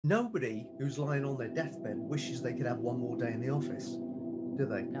Nobody who's lying on their deathbed wishes they could have one more day in the office, do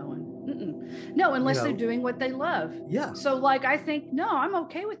they? No one. Mm-mm. No, You unless they're know, doing what they love. yeah, So, like, I think, no, I'm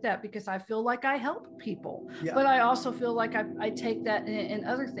okay with that because I feel like I help people. yeah, But I also feel like I take that in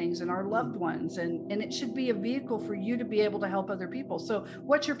other things and our loved mm, ones. And it should be a vehicle for you to be able to help other people. So,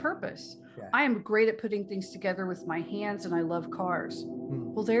 what's your purpose? yeah, I am great at putting things together with my hands and I love cars.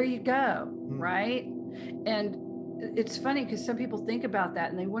 Well, mm, there you go. mm, Right. And it's funny because some people think about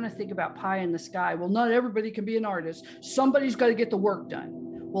that and they want to think about pie in the sky. Well, not everybody can be an artist. Somebody's got to get the work done.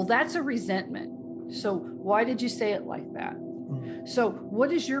 Well, that's a resentment. So why did you say it like that? mm, So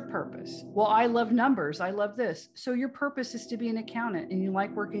what is your purpose? Well, I love numbers. I love this. So your purpose is to be an accountant and you like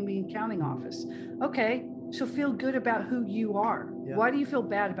working in the accounting mm, office. Okay. So feel good about who you are. yeah, Why do you feel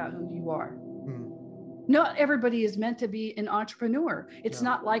bad about who you are? mm, Not everybody is meant to be an entrepreneur. It's no.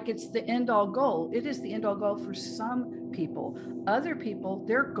 not like it's the end all goal. It is the end all goal for some people. Other people,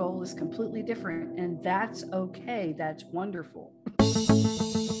 their goal is completely different, and that's okay. That's wonderful.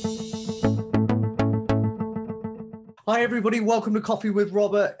 Hi, everybody. Welcome to Coffee with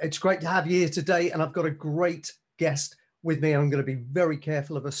Robert. It's great to have you here today. And I've got a great guest with me. I'm going to be very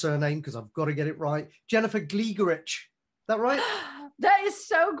careful of her surname because I've got to get it right. Jennifer Glegerich. Is that right? That is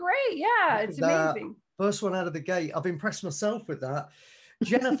so great. Yeah, Look it's at that. amazing. First one out of the gate. I've impressed myself with that.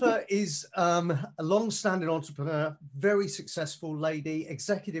 Jennifer is a long-standing entrepreneur, very successful lady,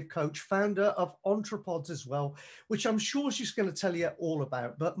 executive coach, founder of Entrepods as well, which I'm sure she's going to tell you all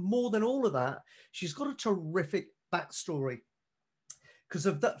about. But more than all of that, she's got a terrific backstory. Because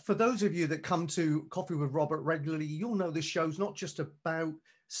of that, for those of you that come to Coffee with Robert regularly, you'll know this show's not just about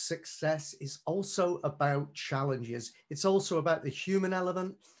success, it's also about challenges. It's also about the human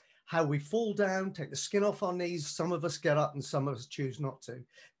element, how we fall down, take the skin off our knees. Some of us get up and some of us choose not to.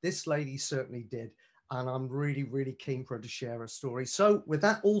 This lady certainly did. And I'm really, really keen for her to share her story. So with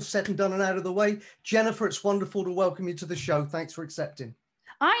that all said and done and out of the way, Jennifer, it's wonderful to welcome you to the show. Thanks for accepting.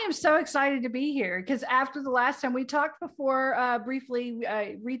 I am so excited to be here because after the last time we talked before, briefly,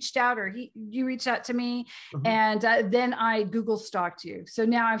 I reached out or you reached out to me, Mhm. and then I Google stalked you. So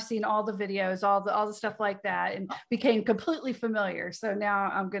now I've seen all the videos, all the stuff like that, and became completely familiar. So now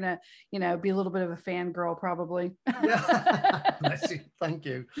I'm gonna, be a little bit of a fangirl probably. Yeah, bless you. Thank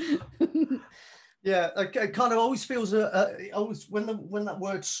you. Yeah, it kind of always feels always when that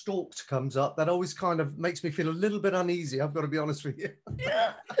word stalked comes up, that always kind of makes me feel a little bit uneasy. I've got to be honest with you.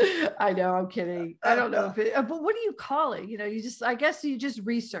 I know, I'm kidding. I don't know if it, but what do you call it? I guess you just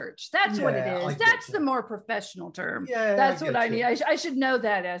research. That's what it Yeah, I is. get That's the you. more professional term. Yeah, I That's what get I need. you. I should know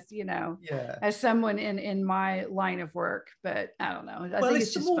that as, Yeah. as someone in my line of work, but I don't know. I Well, think it's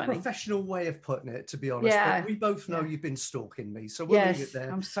it's the just more funny. professional way of putting it, to be honest. But Yeah. we both know Yeah. you've been stalking me, so we'll leave it Yes.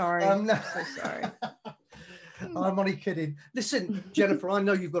 there. I'm sorry. Um, I'm so sorry. I'm only kidding. Listen, Jennifer, I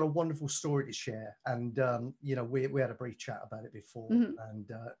know you've got a wonderful story to share, and we had a brief chat about it before, Mhm.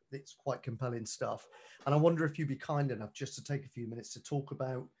 and it's quite compelling stuff. And I wonder if you'd be kind enough just to take a few minutes to talk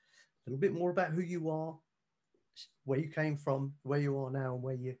about a little bit more about who you are, where you came from, where you are now, and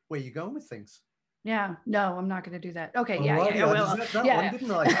where you're going with things. Yeah, no, I'm not going to do that. Okay, All yeah, yeah, righty, yeah, I well, deserved that one, yeah,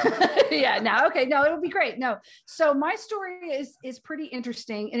 didn't I? yeah. No, okay, no, it'll be great. No, so my story is pretty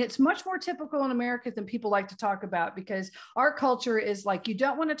interesting, and it's much more typical in America than people like to talk about because our culture is like you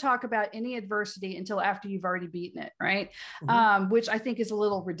don't want to talk about any adversity until after you've already beaten it, right? Mhm. Which I think is a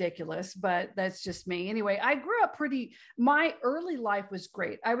little ridiculous, but that's just me. Anyway, I grew up pretty. My early life was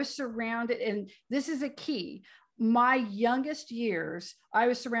great. I was surrounded, and this is a key my youngest years, I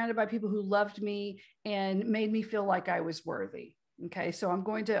was surrounded by people who loved me and made me feel like I was worthy. Okay, so I'm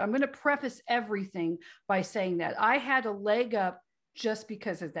going to preface everything by saying that I had a leg up just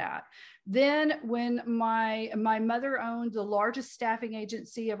because of that. Then when my mother owned the largest staffing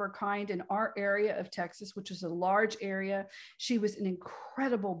agency of her kind in our area of Texas, which is a large area, she was an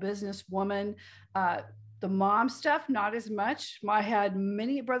incredible businesswoman. The mom stuff, not as much. I had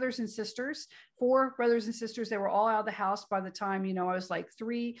many brothers and sisters, four brothers and sisters. They were all out of the house by the time, I was like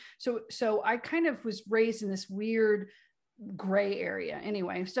three. So I kind of was raised in this weird gray area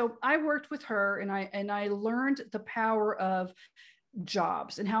anyway. So I worked with her and I learned the power of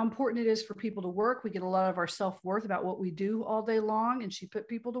jobs and how important it is for people to work. We get a lot of our self-worth about what we do all day long, and she put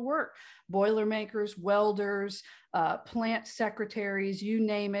people to work. Boilermakers, welders, plant secretaries, you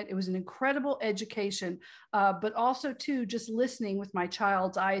name it. It was an incredible education, but also too just listening with my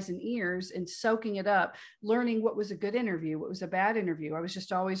child's eyes and ears and soaking it up, learning what was a good interview, what was a bad interview. I was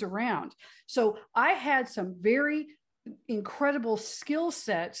just always around. So I had some very incredible skill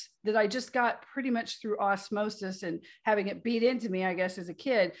sets that I just got pretty much through osmosis and having it beat into me, I guess, as a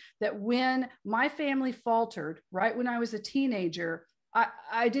kid, that when my family faltered right when I was a teenager,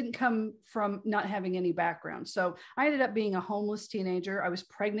 I didn't come from not having any background. So I ended up being a homeless teenager. I was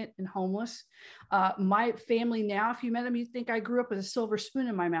pregnant and homeless. My family now, if you met them, you'd think I grew up with a silver spoon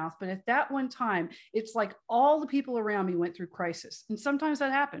in my mouth. But at that one time, it's like all the people around me went through crisis. And sometimes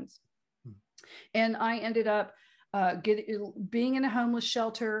that happens. And I ended up being in a homeless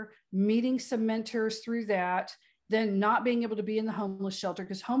shelter, meeting some mentors through that, then not being able to be in the homeless shelter,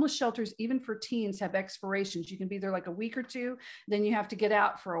 because homeless shelters, even for teens, have expirations. You can be there like a week or two, then you have to get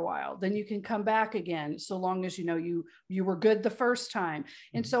out for a while. Then you can come back again, so long as you were good the first time.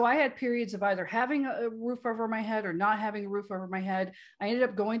 And so I had periods of either having a roof over my head or not having a roof over my head. I ended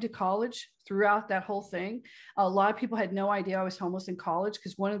up going to college throughout that whole thing. A lot of people had no idea I was homeless in college,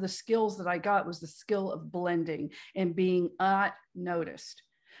 because one of the skills that I got was the skill of blending and being not noticed.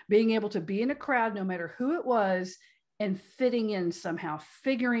 Being able to be in a crowd, no matter who it was, and fitting in somehow,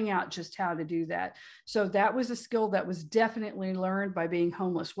 figuring out just how to do that. So that was a skill that was definitely learned by being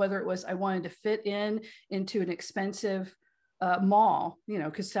homeless, whether it was I wanted to fit into an expensive mall,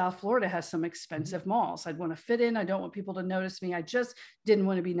 because South Florida has some expensive malls. I'd want to fit in. I don't want people to notice me. I just didn't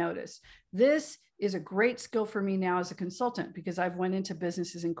want to be noticed. This is a great skill for me now as a consultant, because I've went into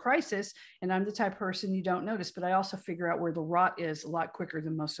businesses in crisis, and I'm the type of person you don't notice, but I also figure out where the rot is a lot quicker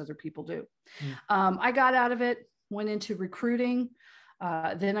than most other people do. I got out of it, went into recruiting.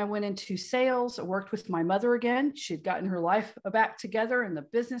 Then I went into sales. I worked with my mother again. She'd gotten her life back together and the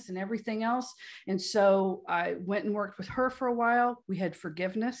business and everything else. And so I went and worked with her for a while. We had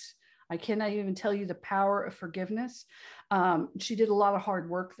forgiveness. I cannot even tell you the power of forgiveness. She did a lot of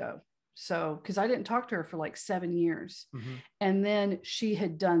hard work though. So, because I didn't talk to her for like 7 years. And then she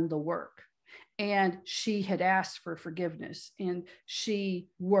had done the work. And she had asked for forgiveness, and she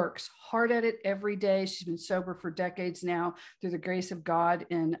works hard at it every day. She's been sober for decades now through the grace of God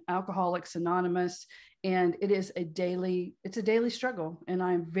in Alcoholics Anonymous. And it's a daily struggle. And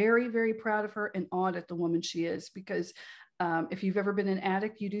I'm very, very proud of her and awed at the woman she is, because if you've ever been an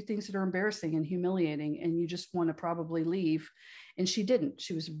addict, you do things that are embarrassing and humiliating, and you just want to probably leave. And she didn't.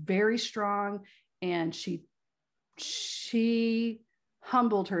 She was very strong, and she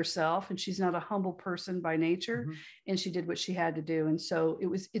humbled herself, and she's not a humble person by nature. And she did what she had to do. And so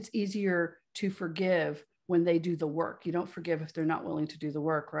it's easier to forgive when they do the work. You don't forgive if they're not willing to do the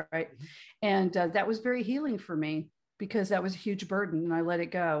work, right? And that was very healing for me, because that was a huge burden, and I let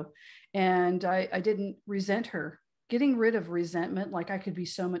it go. And I didn't resent her. Getting rid of resentment, like I could be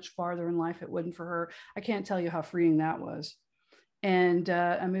so much farther in life, it wouldn't for her. I can't tell you how freeing that was. And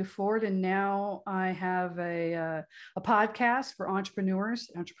I moved forward, and now I have a podcast for entrepreneurs.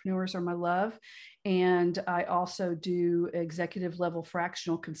 Entrepreneurs are my love. And I also do executive level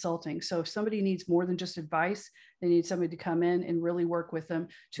fractional consulting. So if somebody needs more than just advice, they need somebody to come in and really work with them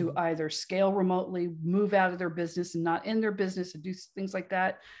to either scale remotely, move out of their business and not in their business, and do things like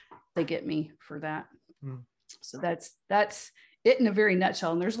that. They get me for that. So that's it in a very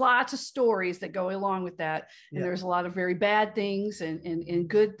nutshell. And there's lots of stories that go along with that. And there's a lot of very bad things and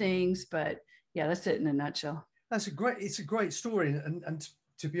good things, but yeah, that's it in a nutshell. It's a great story. And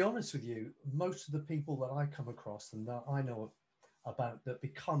to be honest with you, most of the people that I come across and that I know about that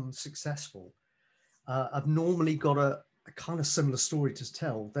become successful, have normally got a kind of similar story to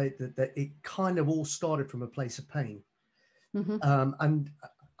tell. That it kind of all started from a place of pain. And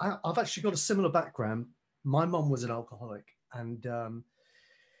I've actually got a similar background. My mum was an alcoholic. And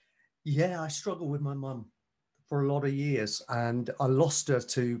I struggled with my mum for a lot of years, and I lost her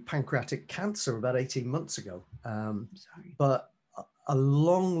to pancreatic cancer about 18 months ago. Sorry. But a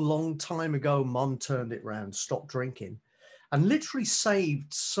long time ago, mum turned it around, stopped drinking, and literally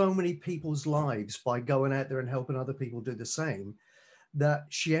saved so many people's lives by going out there and helping other people do the same, that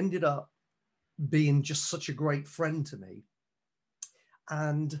she ended up being just such a great friend to me.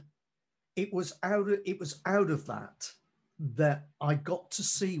 And it was out of that I got to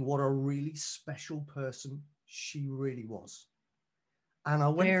see what a really special person she really was. And I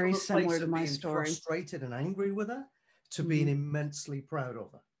went very from a similar place to of my being story. frustrated and angry with her to being immensely proud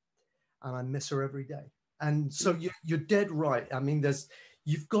of her. And I miss her every day. And so you're dead right. I mean,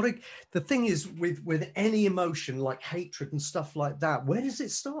 you've got to, the thing is with any emotion like hatred and stuff like that, where does it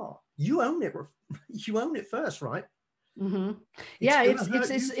start? You own it first, right? Yeah,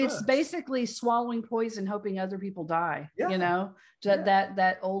 it's basically swallowing poison, hoping other people die.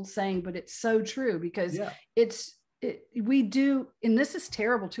 That old saying, but it's so true, because we do, and this is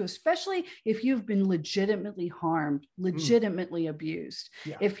terrible too, especially if you've been legitimately harmed, legitimately abused.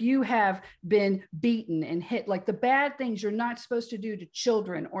 If you have been beaten and hit, like the bad things you're not supposed to do to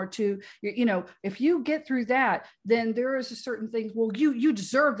children or to, if you get through that, then there is a certain thing, well, you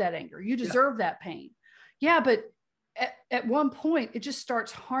deserve that anger, you deserve that pain. Yeah, but at one point, it just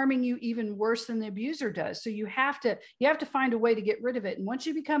starts harming you even worse than the abuser does. So you have to find a way to get rid of it. And once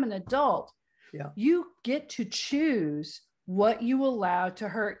you become an adult, you get to choose what you allow to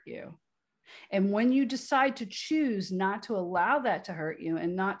hurt you. And when you decide to choose not to allow that to hurt you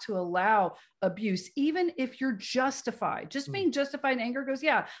and not to allow abuse, even if you're justified, just being justified in anger goes,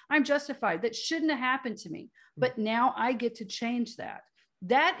 yeah, I'm justified. That shouldn't have happened to me. But now I get to change that.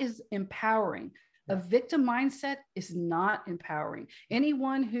 That is empowering. A victim mindset is not empowering.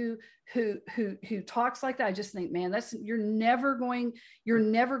 Anyone who talks like that, I just think, man, you're never going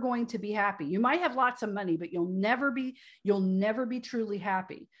to be happy. You might have lots of money, but you'll never be truly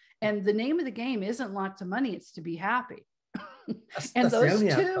happy. And the name of the game isn't lots of money, it's to be happy. And those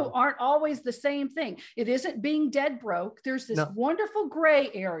two aren't always the same thing. It isn't being dead broke. There's this wonderful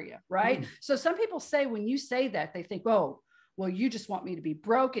gray area, right? So some people say, when you say that, they think, oh, well, you just want me to be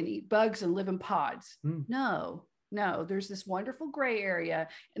broke and eat bugs and live in pods. No, there's this wonderful gray area.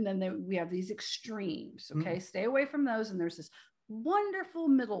 And then we have these extremes. Okay. Stay away from those. And there's this wonderful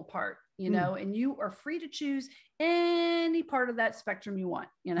middle part, and you are free to choose any part of that spectrum you want.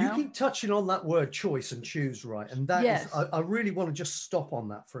 You keep touching on that word choice and choose, right? And that is, I really want to just stop on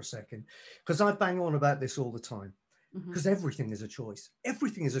that for a second, because I bang on about this all the time, because everything is a choice.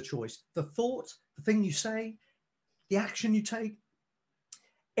 Everything is a choice. The thought, the thing you say, the action you take,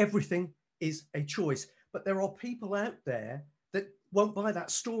 everything is a choice. But there are people out there that won't buy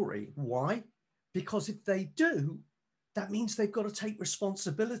that story. Why? Because if they do, that means they've got to take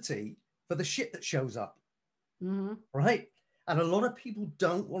responsibility for the shit that shows up. Right? And a lot of people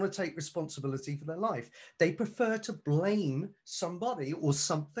don't want to take responsibility for their life. They prefer to blame somebody or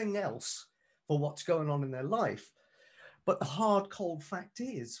something else for what's going on in their life. But the hard, cold fact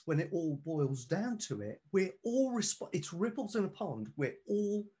is, when it all boils down to it, we're all it's ripples in a pond. We're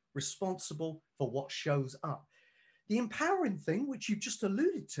all responsible for what shows up. The empowering thing, which you just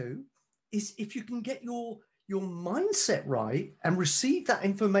alluded to, is if you can get your mindset right and receive that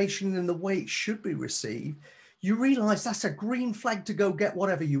information in the way it should be received, you realize that's a green flag to go get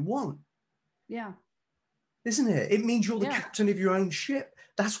whatever you want. Yeah. Isn't it? It means you're the captain of your own ship.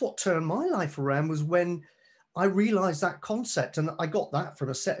 That's what turned my life around, was when I realized that concept. And I got that from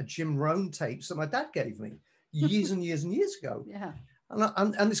a set of Jim Rohn tapes that my dad gave me years and years and years ago. Yeah.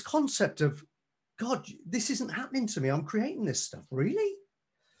 And this concept of, God, this isn't happening to me. I'm creating this stuff. Really?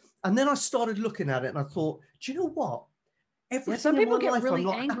 And then I started looking at it and I thought, do you know what? Some people get really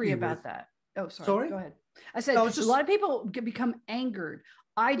angry about that. Oh, sorry. Go ahead. I said, a lot of people become angered.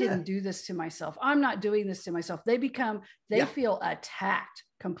 I didn't do this to myself. I'm not doing this to myself. They feel attacked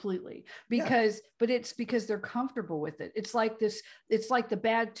completely but it's because they're comfortable with it. It's like the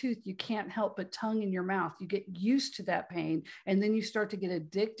bad tooth. You can't help but tongue in your mouth. You get used to that pain, and then you start to get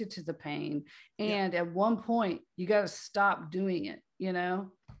addicted to the pain. And at one point you got to stop doing it,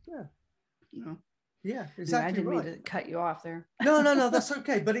 Yeah, exactly. I didn't mean to cut you off there. No, that's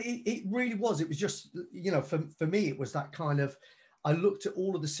okay. But it really was. It was just, for me, it was that kind of, I looked at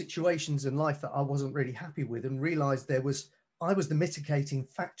all of the situations in life that I wasn't really happy with and realized I was the mitigating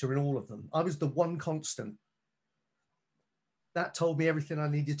factor in all of them. I was the one constant. That told me everything I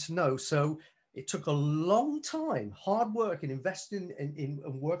needed to know. So it took a long time, hard work, and investing in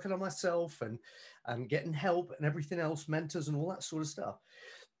working on myself and getting help and everything else, mentors and all that sort of stuff.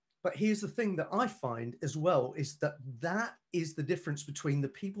 But here's the thing that I find as well, is that is the difference between the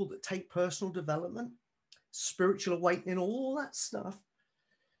people that take personal development, spiritual awakening, all that stuff,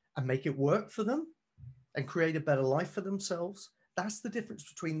 and make it work for them and create a better life for themselves. That's the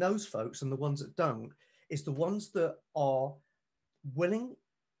difference between those folks and the ones that don't, is the ones that are willing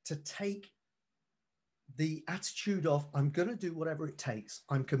to take the attitude of, I'm going to do whatever it takes.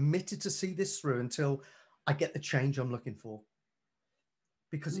 I'm committed to see this through until I get the change I'm looking for.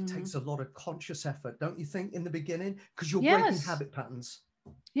 Because it takes a lot of conscious effort, don't you think, in the beginning? Because you're breaking habit patterns.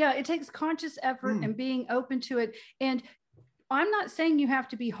 Yeah, it takes conscious effort and being open to it. And I'm not saying you have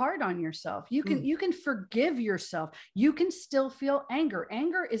to be hard on yourself. You can forgive yourself. You can still feel anger.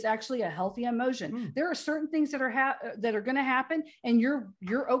 Anger is actually a healthy emotion. There are certain things that are going to happen, and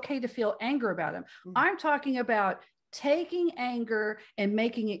you're okay to feel anger about them. I'm talking about taking anger and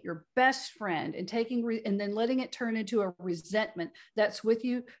making it your best friend, and and then letting it turn into a resentment that's with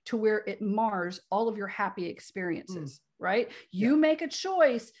you, to where it mars all of your happy experiences. Right? You make a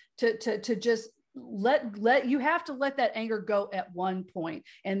choice to just you have to let that anger go at one point,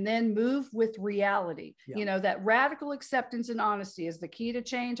 and then move with reality. That radical acceptance and honesty is the key to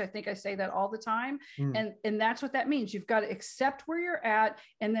change. I think I say that all the time. And that's what that means. You've got to accept where you're at,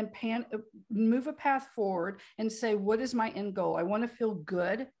 and then move a path forward and say, what is my end goal? I want to feel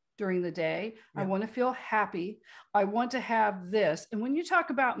good. during the day. Yeah. I want to feel happy. I want to have this. And when you talk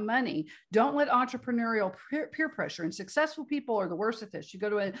about money, don't let entrepreneurial peer pressure, and successful people are the worst at this. You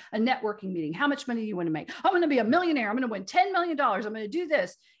go to a networking meeting. How much money do you want to make? I'm going to be a millionaire. I'm going to win $10 million. I'm going to do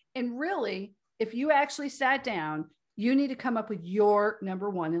this. And really, if you actually sat down, you need to come up with your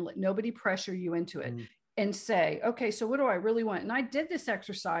number one and let nobody pressure you into it. And say, okay, so what do I really want? And I did this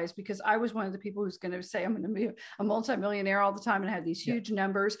exercise because I was one of the people who's going to say, I'm going to be a multimillionaire all the time and have these huge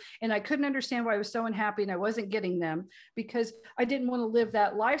numbers. And I couldn't understand why I was so unhappy and I wasn't getting them, because I didn't want to live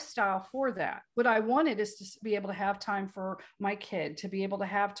that lifestyle for that. What I wanted is to be able to have time for my kid, to be able to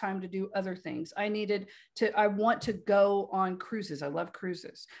have time to do other things. I want to go on cruises. I love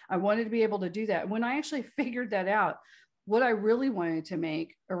cruises. I wanted to be able to do that. When I actually figured that out, what I really wanted to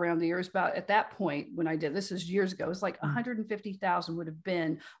make around the years, about at that point when I did this is years ago, it was like 150,000 would have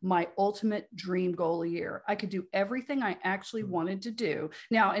been my ultimate dream goal a year. I could do everything I actually wanted to do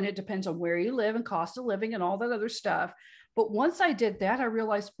now, and it depends on where you live and cost of living and all that other stuff. But once I did that, I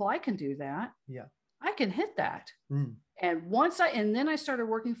realized, well, I can do that. Yeah, I can hit that. And then I started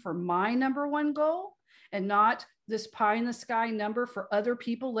working for my number one goal, and not this pie in the sky number for other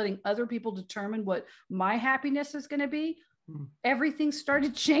people, letting other people determine what my happiness is going to be. Everything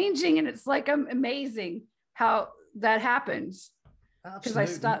started changing. And it's like, amazing how that happens. Because I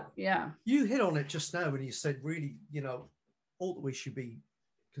stopped. Yeah. You hit on it just now when you said, really, all that we should be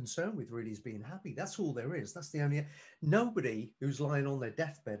concerned with really is being happy. That's all there is. That's the only, nobody who's lying on their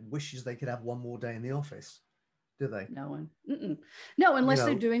deathbed wishes they could have one more day in the office. Do they? No one. No, unless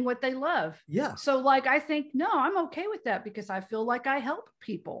they're doing what they love. Yeah. So like, I think, no, I'm okay with that because I feel like I help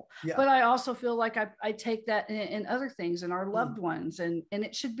people. Yeah. But I also feel like I take that in other things and our loved ones. And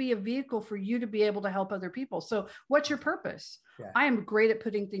it should be a vehicle for you to be able to help other people. So what's your purpose? Yeah. I am great at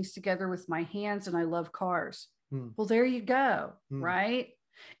putting things together with my hands and I love cars. Well, there you go. Right.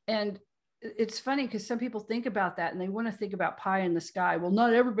 And it's funny because some people think about that and they want to think about pie in the sky. Well,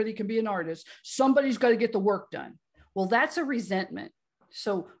 not everybody can be an artist. Somebody's got to get the work done. Well, that's a resentment.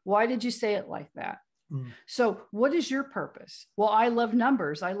 So why did you say it like that? So what is your purpose? Well, I love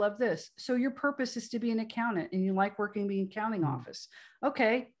numbers. I love this. So your purpose is to be an accountant and you like working in the accounting office.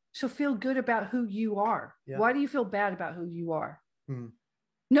 Okay. So feel good about who you are. Yeah. Why do you feel bad about who you are?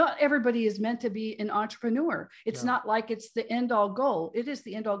 Not everybody is meant to be an entrepreneur. It's not like it's the end all goal. It is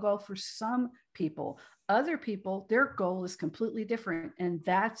the end all goal for some people. Other people, their goal is completely different. And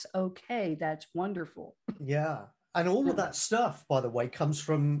that's okay. That's wonderful. Yeah. And all of that stuff, by the way, comes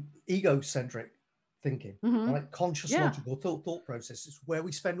from egocentric thinking, right? Conscious, logical thought processes, where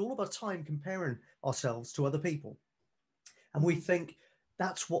we spend all of our time comparing ourselves to other people. And we think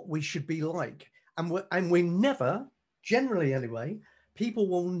that's what we should be like. And we never, generally anyway, people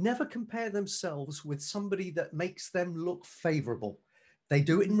will never compare themselves with somebody that makes them look favorable. They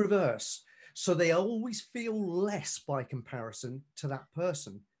do it in reverse. So they always feel less by comparison to that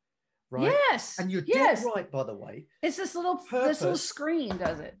person. Right? Yes. And you're dead right, by the way. It's this little screen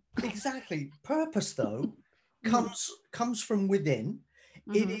does it. Exactly. Purpose, though, comes from within.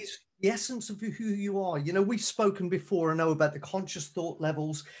 It is the essence of who you are. We've spoken before, I know, about the conscious thought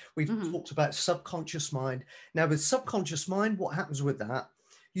levels. We've talked about subconscious mind. Now, with subconscious mind, what happens with that?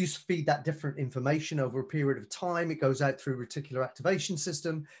 You feed that different information over a period of time. It goes out through reticular activation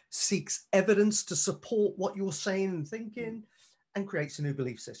system, seeks evidence to support what you're saying and thinking, and creates a new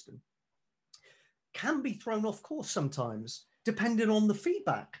belief system. Can be thrown off course sometimes, depending on the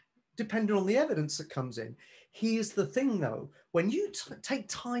feedback, depending on the evidence that comes in. Here's the thing, though. When you take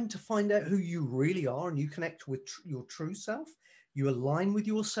time to find out who you really are and you connect with your true self, you align with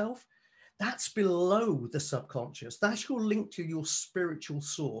yourself, that's below the subconscious. That's your link to your spiritual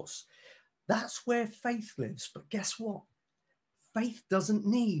source. That's where faith lives. But guess what? Faith doesn't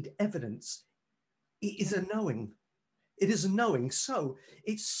need evidence. It is a knowing. It is a knowing. So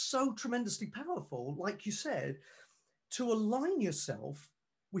it's so tremendously powerful, like you said, to align yourself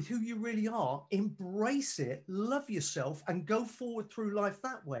with who you really are, embrace it, love yourself, and go forward through life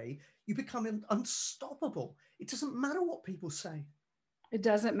that way. You become unstoppable. It doesn't matter what people say. It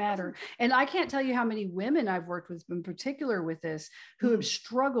doesn't matter. And I can't tell you how many women I've worked with in particular with this who have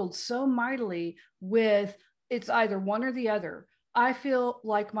struggled so mightily with it's either one or the other. I feel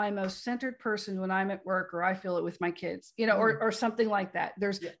like my most centered person when I'm at work, or I feel it with my kids, or something like that.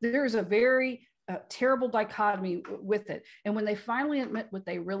 There's a very terrible dichotomy with it. And when they finally admit what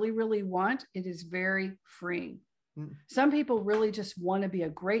they really, really want, it is very freeing. Mm. Some people really just want to be a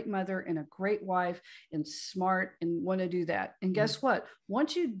great mother and a great wife and smart and want to do that. And guess what?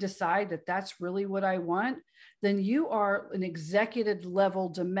 Once you decide that that's really what I want, then you are an executive level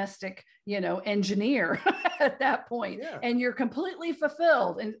domestic, engineer at that point. Yeah. And you're completely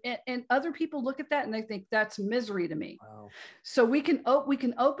fulfilled. And other people look at that and they think that's misery to me. Wow. So we can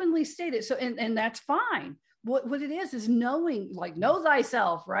openly state it. So, and that's fine. What it is knowing, like, know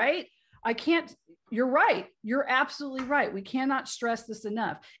thyself, right? You're right. You're absolutely right. We cannot stress this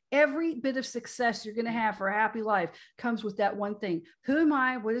enough. Every bit of success you're going to have for a happy life comes with that one thing. Who am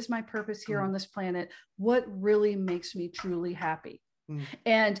I? What is my purpose here on this planet? What really makes me truly happy?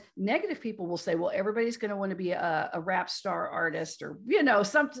 And negative people will say, well, everybody's going to want to be a rap star artist or,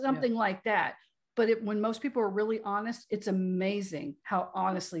 something like that. But when most people are really honest, it's amazing how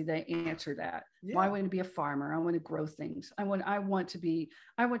honestly they answer that. Yeah. Well, I want to be a farmer. I want to grow things. I want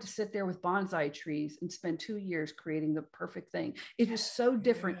to sit there with bonsai trees and spend 2 years creating the perfect thing. It is so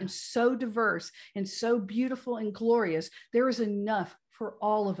different and so diverse and so beautiful and glorious. There is enough for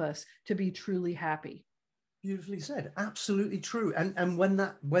all of us to be truly happy. Beautifully said. Absolutely true. And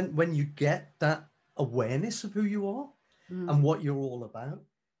when you get that awareness of who you are and what you're all about,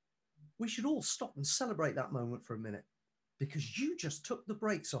 we should all stop and celebrate that moment for a minute, because you just took the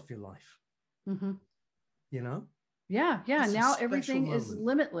brakes off your life. Mm-hmm. Yeah. It's now everything moment. Is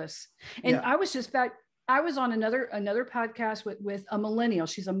limitless. And I was on another podcast with a millennial.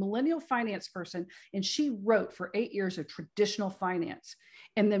 She's a millennial finance person, and she wrote for 8 years of traditional finance.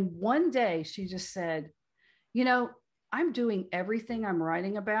 And then one day she just said, I'm doing everything I'm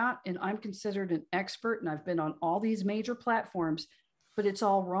writing about, and I'm considered an expert, and I've been on all these major platforms, but it's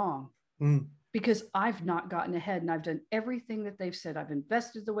all wrong. Because I've not gotten ahead, and I've done everything that they've said. I've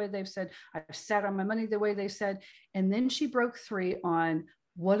invested the way they've said. I've sat on my money the way they said. And then she broke free on,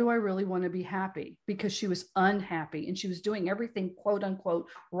 what do I really want to be happy? Because she was unhappy and she was doing everything, quote unquote,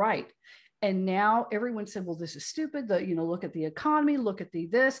 right. And now everyone said, well, this is stupid. Look at the economy, look at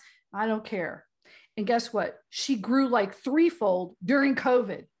this. I don't care. And guess what? She grew like threefold during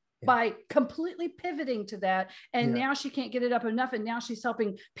COVID. By completely pivoting to that. And now she can't get it up enough. And now she's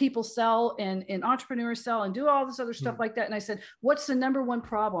helping people sell and entrepreneurs sell and do all this other stuff like that. And I said, what's the number one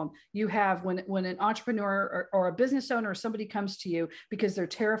problem you have when an entrepreneur or a business owner or somebody comes to you because they're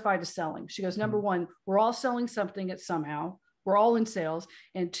terrified of selling? She goes, number one, we're all selling something somehow. We're all in sales.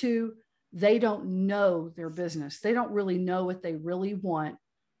 And two, they don't know their business. They don't really know what they really want,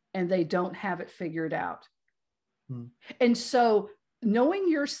 and they don't have it figured out. And so knowing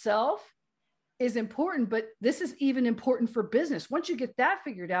yourself is important, but this is even important for business. Once you get that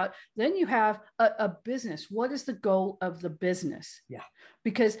figured out, then you have a business. What is the goal of the business? Yeah.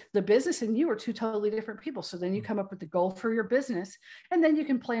 Because the business and you are two totally different people. So then you come up with the goal for your business, and then you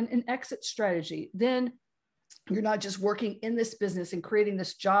can plan an exit strategy. Then you're not just working in this business and creating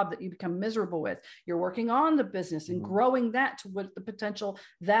this job that you become miserable with. You're working on the business and growing that to what the potential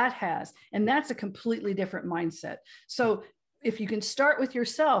that has. And that's a completely different mindset. So if you can start with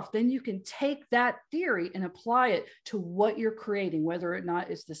yourself, then you can take that theory and apply it to what you're creating, whether or not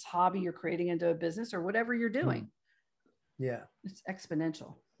it's this hobby you're creating into a business or whatever you're doing. Yeah. It's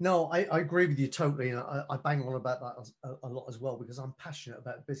exponential. No, I agree with you totally. And I bang on about that a lot as well, because I'm passionate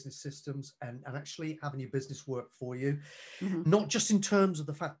about business systems and actually having your business work for you. Not just in terms of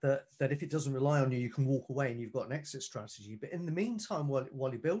the fact that if it doesnn't rely on you, you can walk away and you've got an exit strategy. But in the meantime,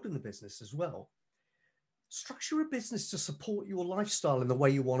 while you're building the business as well, structure a business to support your lifestyle in the way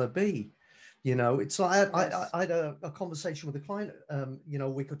you want to be. It's like I had a conversation with a client, a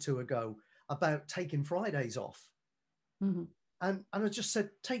week or two ago about taking Fridays off. And I just said,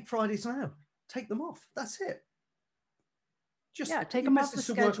 take Fridays now, take them off. That's it. Just take them off the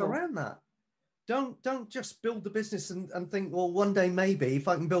schedule. Work around that. Don't just build the business and think, well, one day, maybe if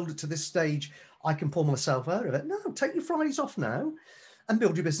I can build it to this stage, I can pull myself out of it. No, take your Fridays off now and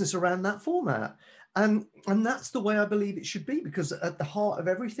build your business around that format. And that's the way I believe it should be, because at the heart of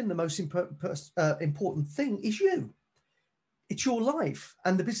everything, the most important thing is you. It's your life,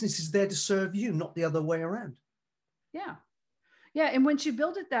 and the business is there to serve you, not the other way around. Yeah. Yeah. And once you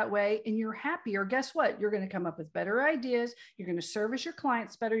build it that way and you're happier, guess what? You're going to come up with better ideas. You're going to service your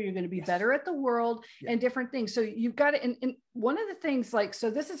clients better. You're going to be better at the world and different things. So you've got to, and one of the things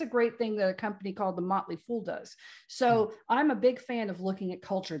so this is a great thing that a company called The Motley Fool does. So I'm a big fan of looking at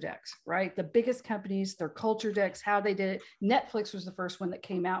culture decks, right? The biggest companies, their culture decks, how they did it. Netflix was the first one that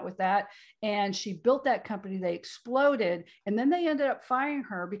came out with that. And she built that company. They exploded. And then they ended up firing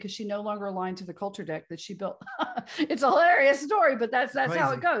her because she no longer aligned to the culture deck that she built. It's a hilarious story, but that's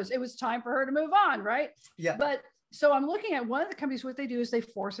how it goes. It was time for her to move on, right? Yeah. But So I'm looking at one of the companies, what they do is they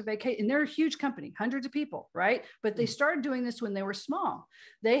force a vacation, and they're a huge company, hundreds of people, right? But they started doing this when they were small.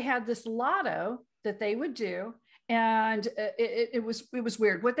 They had this lotto that they would do, and it was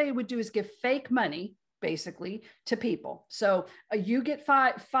weird. What they would do is give fake money basically to people. So you get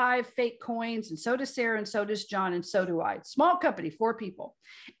five fake coins, and so does Sarah, and so does John, and so do I. Small company, 4 people.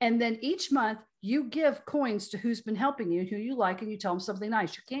 And then each month you give coins to who's been helping you, who you like, and you tell them something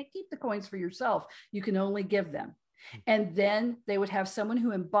nice. You can't keep the coins for yourself. You can only give them. And then they would have someone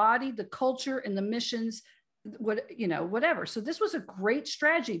who embodied the culture and the missions, whatever. So this was a great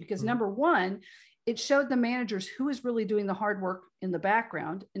strategy because number one, it showed the managers who is really doing the hard work in the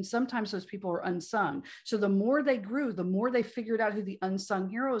background. And sometimes those people are unsung. So the more they grew, the more they figured out who the unsung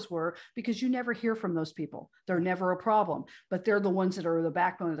heroes were, because you never hear from those people. They're never a problem, but they're the ones that are the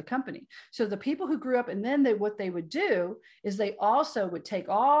backbone of the company. So the people who grew up, and then what they would do is they also would take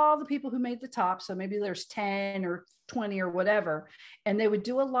all the people who made the top. So maybe there's 10 or 20 or whatever, and they would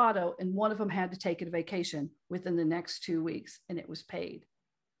do a lotto, and one of them had to take a vacation within the next 2 weeks, and it was paid.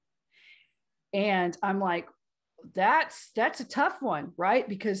 And I'm like, that's a tough one, right?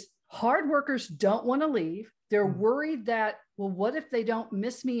 Because hard workers don't want to leave. They're worried that, well, what if they don't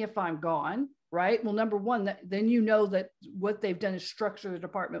miss me if I'm gone, right? Well, number one, then you know that what they've done is structure the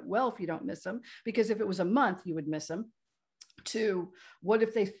department well if you don't miss them, because if it was a month, you would miss them. 2, what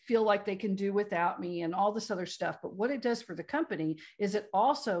if they feel like they can do without me and all this other stuff? But what it does for the company is it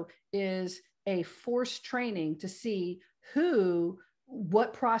also is a forced training to see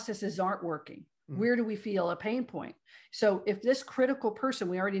what processes aren't working. Where do we feel a pain point? So if this critical person,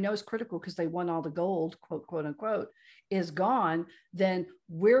 we already know is critical because they won all the gold, quote unquote, is gone, then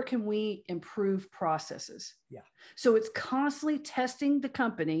where can we improve processes? Yeah. So it's constantly testing the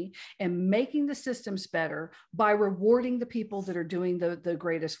company and making the systems better by rewarding the people that are doing the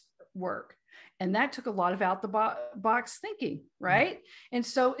greatest work. And that took a lot of out the box thinking, right? And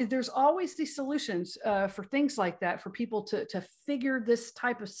so there's always these solutions for things like that, for people to figure this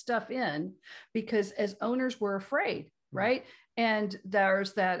type of stuff in, because as owners, we're afraid, right? And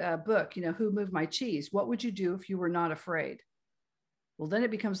there's that book, Who Moved My Cheese? What would you do if you were not afraid? Well, then it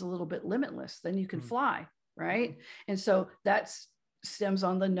becomes a little bit limitless. Then you can fly, right? And so that's stems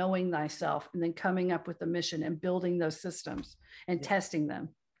on the knowing thyself, and then coming up with the mission and building those systems and testing them.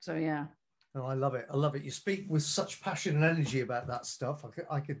 So, yeah. Oh, I love it. I love it. You speak with such passion and energy about that stuff.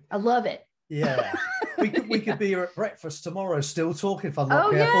 I love it. Yeah. we could be here at breakfast tomorrow still talking if I'm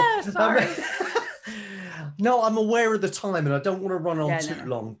not careful. Yeah, sorry. No, I'm aware of the time and I don't want to run on too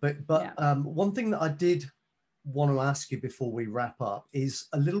long. But one thing that I did want to ask you before we wrap up is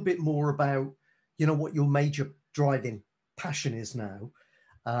a little bit more about, what your major driving passion is now.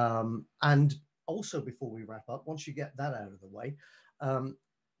 And also before we wrap up, once you get that out of the way,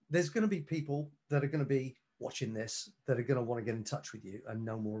 there's going to be people that are going to be watching this that are going to want to get in touch with you and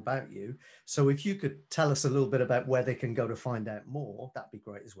know more about you. So if you could tell us a little bit about where they can go to find out more, that'd be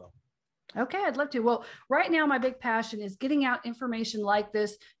great as well. Okay, I'd love to. Well, right now, my big passion is getting out information like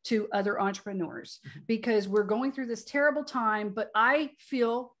this to other entrepreneurs, because we're going through this terrible time, but I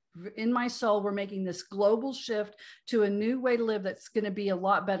feel in my soul, we're making this global shift to a new way to live that's going to be a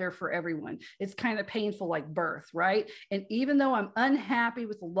lot better for everyone. It's kind of painful, like birth, right? And even though I'm unhappy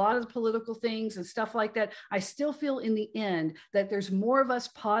with a lot of the political things and stuff like that, I still feel in the end that there's more of us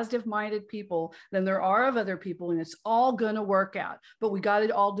positive-minded people than there are of other people, and it's all going to work out. But we got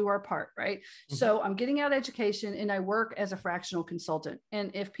to all do our part, right? So I'm getting out education, and I work as a fractional consultant.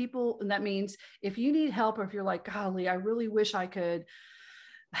 And and that means if you need help, or if you're like, golly, I really wish I could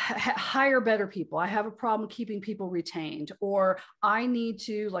hire better people, I have a problem keeping people retained, or I need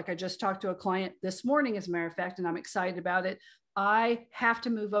to, like I just talked to a client this morning, as a matter of fact, and I'm excited about it. I have to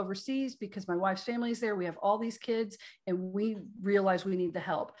move overseas because my wife's family is there. We have all these kids and we realize we need the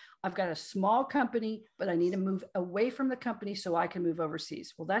help. I've got a small company, but I need to move away from the company so I can move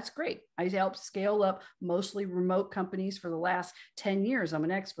overseas. Well, that's great. I helped scale up mostly remote companies for the last 10 years. I'm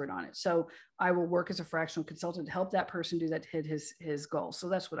an expert on it. So I will work as a fractional consultant to help that person do that, to hit his goals. So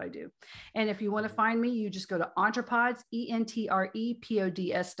that's what I do. And if you want to find me, you just go to Entrepods,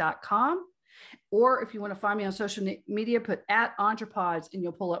 entrepods.com. Or if you want to find me on social media, put @Entrepods and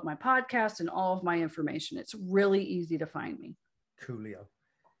you'll pull up my podcast and all of my information. It's really easy to find me. Coolio.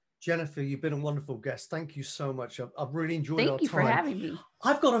 Jennifer, you've been a wonderful guest. Thank you so much. I've really enjoyed our Thank you for time. having me.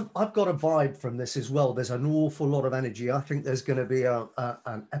 I've got a vibe from this as well. There's an awful lot of energy. I think there's going to be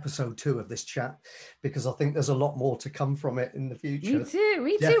an episode 2 of this chat, because I think there's a lot more to come from it in the future. Me too.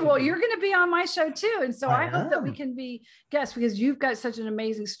 Me Definitely. too. Well, you're going to be on my show too, and so I hope that we am. can be guests, because you've got such an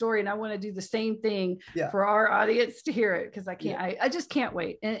amazing story, and I want to do the same thing Yeah. for our audience to hear it, because I can't. Yeah. I just can't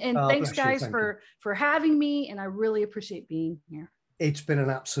wait. And bless thanks, you. guys, Thank for having me, and I really appreciate being here. It's been an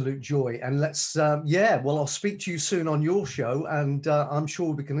absolute joy. And let's, well, I'll speak to you soon on your show. And I'm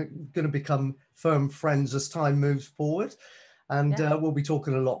sure we're going to become firm friends as time moves forward. And we'll be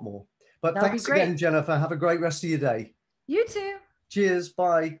talking a lot more. But That'll thanks be great. again, Jennifer. Have a great rest of your day. You too. Cheers.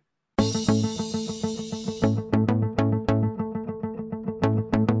 Bye.